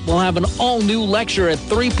 Dr. Pat will have an all-new lecture at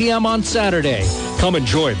 3 p.m. on Saturday. Come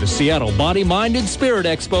enjoy the Seattle Body, Mind, and Spirit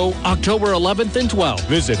Expo, October 11th and 12th.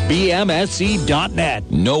 Visit bmse.net.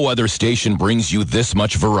 No other station brings you this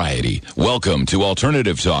much variety. Welcome to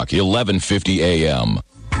Alternative Talk, 1150 a.m.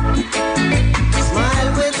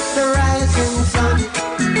 Smile with the rising sun.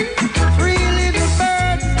 Three little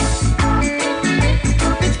birds.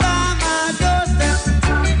 It's by my doorstep.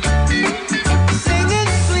 Singing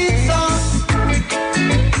sweet songs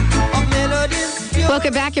of melodies.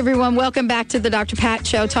 Welcome back, everyone. Welcome back to the Dr. Pat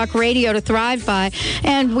Show, talk radio to thrive by.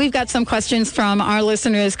 And we've got some questions from our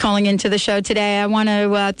listeners calling into the show today. I want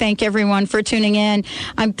to thank everyone for tuning in.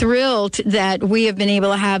 I'm thrilled that we have been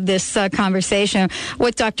able to have this conversation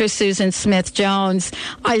with Dr. Susan Smith-Jones.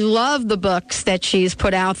 I love the books that she's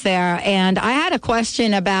put out there. And I had a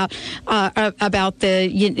question about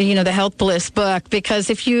the Health Bliss book, because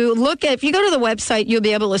if you go to the website, you'll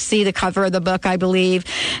be able to see the cover of the book, I believe,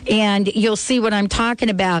 and you'll see what I'm talking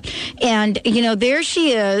about. And, there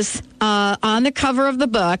she is on the cover of the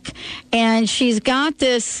book, and she's got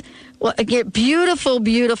this beautiful,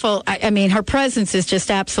 beautiful. I mean, her presence is just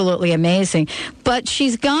absolutely amazing. But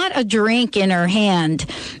she's got a drink in her hand,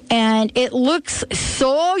 and it looks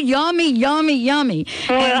so yummy, yummy, yummy.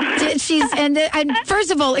 And first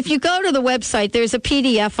of all, if you go to the website, there's a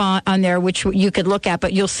PDF on there which you could look at,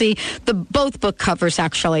 but you'll see both book covers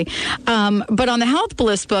actually. But on the Health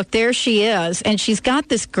Bliss book, there she is, and she's got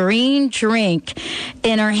this green drink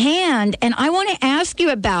in her hand, and I want to ask you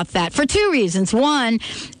about that for two reasons. One,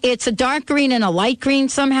 it's a dark green and a light green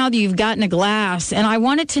somehow that you've got in a glass, and I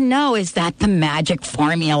wanted to know, is that the magic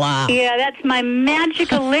formula? Yeah, that's my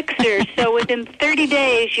magic elixir. So within 30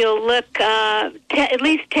 days, you'll look at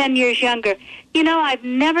least 10 years younger. I've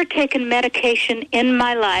never taken medication in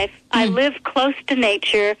my life. I live close to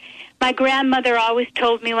nature. My grandmother always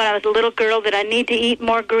told me when I was a little girl that I need to eat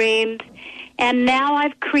more greens. And now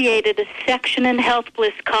I've created a section in Health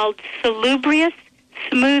Bliss called Salubrious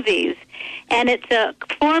Smoothies. And it's a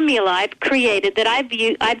formula I've created that I've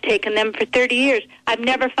taken them for 30 years. I've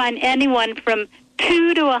never found anyone from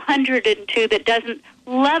 2 to 102 that doesn't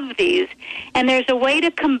love these. And there's a way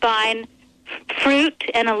to combine fruit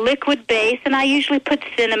and a liquid base, and I usually put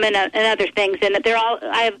cinnamon and other things in it.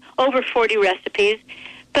 I have over 40 recipes.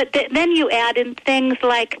 But then you add in things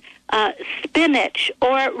like spinach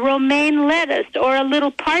or romaine lettuce or a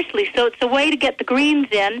little parsley. So it's a way to get the greens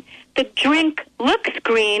in. The drink looks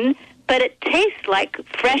green, but it tastes like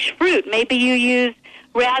fresh fruit. Maybe you use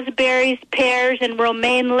raspberries, pears, and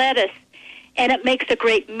romaine lettuce, and it makes a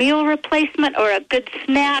great meal replacement or a good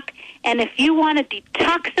snack. And if you want to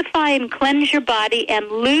detoxify and cleanse your body and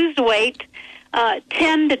lose weight,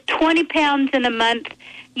 10 to 20 pounds in a month,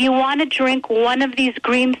 you want to drink one of these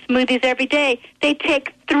green smoothies every day. They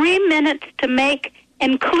take 3 minutes to make,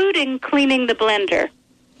 including cleaning the blender.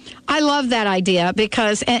 I love that idea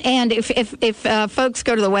because, and if folks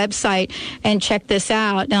go to the website and check this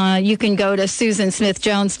out, you can go to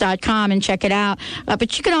SusanSmithJones.com and check it out.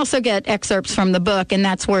 But you can also get excerpts from the book, and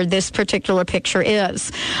that's where this particular picture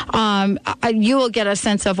is. You will get a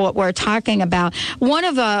sense of what we're talking about. One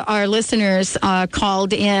of our listeners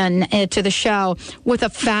called in to the show with a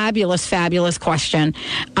fabulous, fabulous question.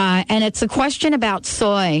 And it's a question about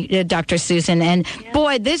soy, Dr. Susan. And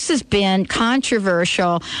boy, this has been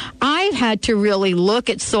controversial. I've had to really look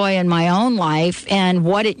at soy in my own life and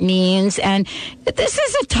what it means. And this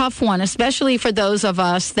is a tough one, especially for those of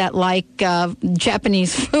us that like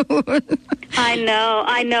Japanese food. I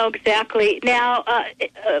know exactly. Now,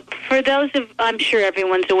 for those I'm sure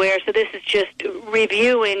everyone's aware, so this is just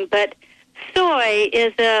reviewing, but soy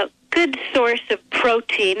is a good source of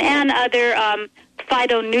protein and other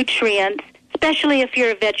phytonutrients, especially if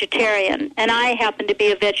you're a vegetarian. And I happen to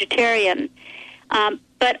be a vegetarian.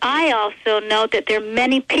 But I also know that there are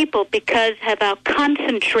many people, because of how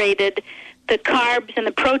concentrated the carbs and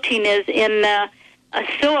the protein is in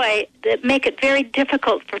soy that make it very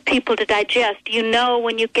difficult for people to digest. You know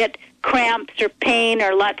when you get cramps or pain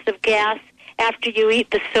or lots of gas after you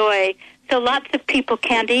eat the soy. So lots of people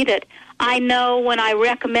can't eat it. I know when I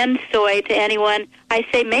recommend soy to anyone, I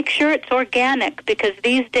say make sure it's organic, because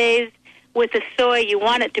these days with the soy, you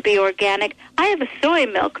want it to be organic. I have a soy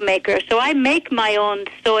milk maker, so I make my own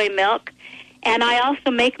soy milk, and I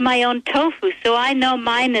also make my own tofu, so I know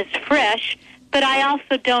mine is fresh, but I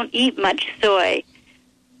also don't eat much soy.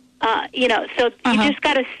 So you just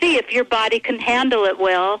got to see if your body can handle it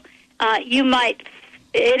well.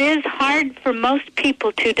 It is hard for most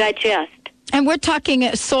people to digest. And we're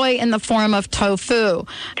talking soy in the form of tofu.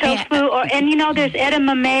 There's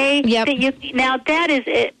edamame. Yep. Now, that is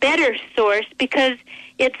a better source because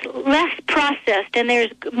it's less processed and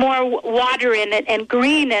there's more water in it and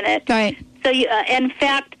green in it. Right. So, in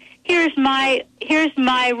fact, here's my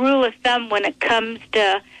rule of thumb when it comes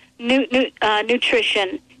to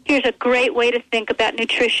nutrition. Here's a great way to think about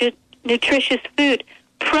nutritious food.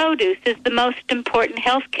 Produce is the most important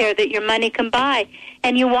health care that your money can buy.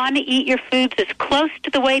 And you want to eat your foods as close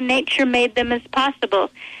to the way nature made them as possible.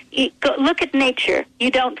 Look at nature.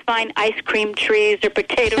 You don't find ice cream trees or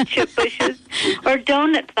potato chip bushes or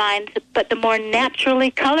donut vines, but the more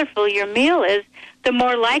naturally colorful your meal is, the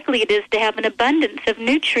more likely it is to have an abundance of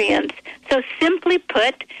nutrients. So simply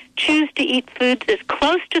put, choose to eat foods as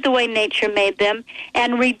close to the way nature made them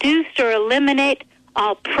and reduce or eliminate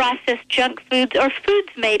all processed junk foods or foods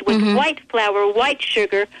made with white flour, white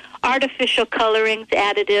sugar, artificial colorings,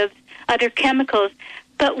 additives, other chemicals.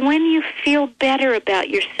 But when you feel better about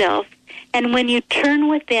yourself and when you turn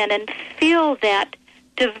within and feel that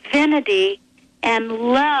divinity and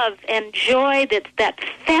love and joy that's that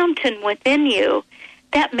fountain within you,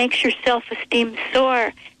 that makes your self-esteem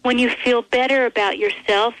soar. When you feel better about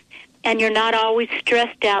yourself and you're not always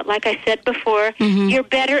stressed out, like I said before, you're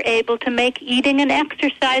better able to make eating and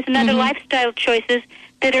exercise and other lifestyle choices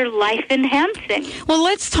that are life-enhancing. Well,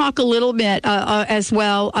 let's talk a little bit as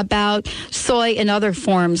well about soy in other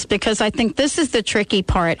forms, because I think this is the tricky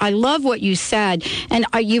part. I love what you said, and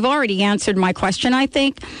you've already answered my question, I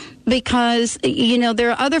think, because,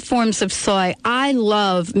 there are other forms of soy. I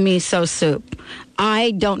love miso soup.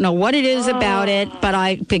 I don't know what it is about it, but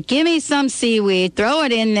give me some seaweed, throw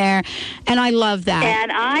it in there, and I love that.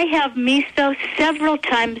 And I have miso several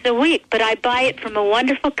times a week, but I buy it from a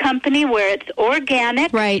wonderful company where it's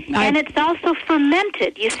organic, right? And it's also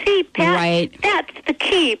fermented. You see, Pat, right. That's the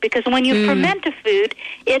key, because when you ferment a food,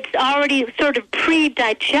 it's already sort of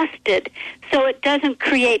pre-digested, so it doesn't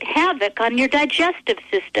create havoc on your digestive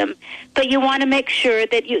system. But you want to make sure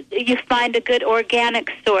that you find a good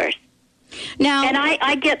organic source. Now, and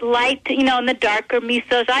I get light, in the darker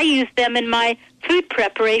misos. I use them in my food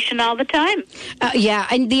preparation all the time. Yeah,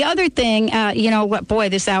 and the other thing,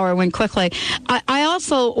 this hour went quickly. I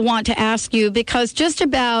also want to ask you, because just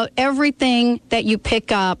about everything that you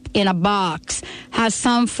pick up in a box has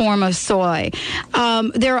some form of soy.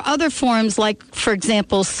 There are other forms, like, for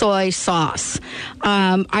example, soy sauce.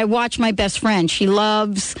 I watch my best friend. She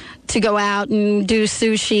loves to go out and do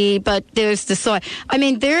sushi, but there's the soy. I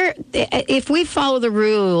mean, if we follow the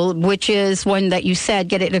rule, which is one that you said,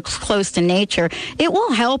 get it close to nature, it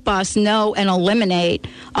will help us know and eliminate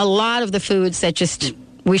a lot of the foods that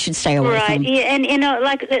we should stay away from. Right, and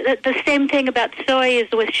like the same thing about soy is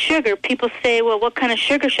with sugar. People say, well, what kind of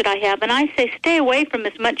sugar should I have? And I say stay away from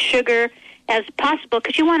as much sugar as possible,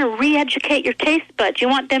 because you want to re-educate your taste buds. You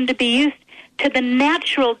want them to be used to the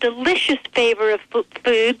natural, delicious flavor of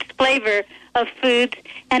foods,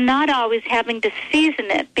 and not always having to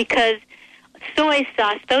season it, because soy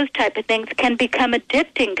sauce, those type of things, can become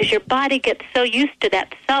addicting because your body gets so used to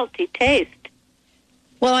that salty taste.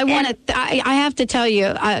 Well, I have to tell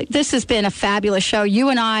you, this has been a fabulous show. You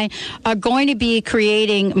and I are going to be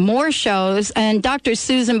creating more shows, and Dr.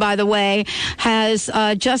 Susan, by the way, has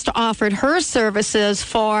just offered her services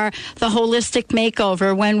for the holistic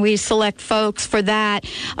makeover. When we select folks for that,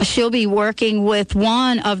 she'll be working with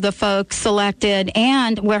one of the folks selected,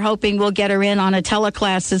 and we're hoping we'll get her in on a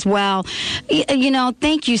teleclass as well.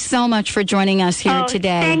 Thank you so much for joining us here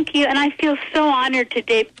today. Thank you, and I feel so honored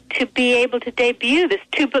today to be able to debut this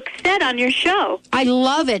 2-book set on your show. I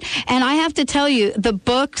love it. And I have to tell you, the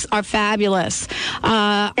books are fabulous.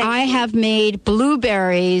 I have made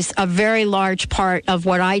blueberries a very large part of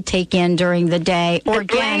what I take in during the day.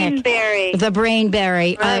 Organic. The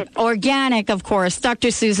brainberry. Right. Organic, of course.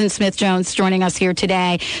 Dr. Susan Smith-Jones joining us here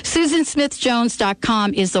today.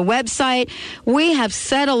 SusanSmithJones.com is the website. We have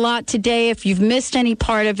said a lot today. If you've missed any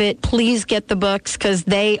part of it, please get the books, because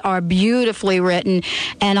they are beautifully written.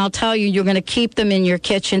 And I'll tell you, you're going to keep them in your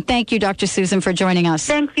kitchen. Thank you, Dr. Susan, for joining us.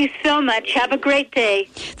 Thank you so much. Have a great day.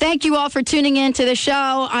 Thank you all for tuning in to the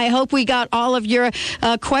show. I hope we got all of your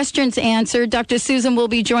questions answered. Dr. Susan will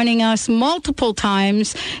be joining us multiple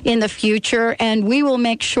times in the future, and we will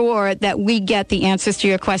make sure that we get the answers to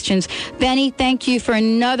your questions. Benny, thank you for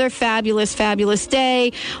another fabulous, fabulous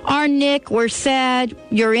day. Our Nick, we're sad.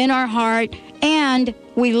 You're in our heart, and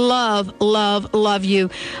we love, love, love you.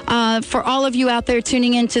 For all of you out there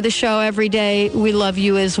tuning into the show every day, we love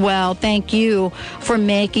you as well. Thank you for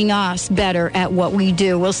making us better at what we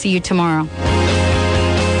do. We'll see you tomorrow.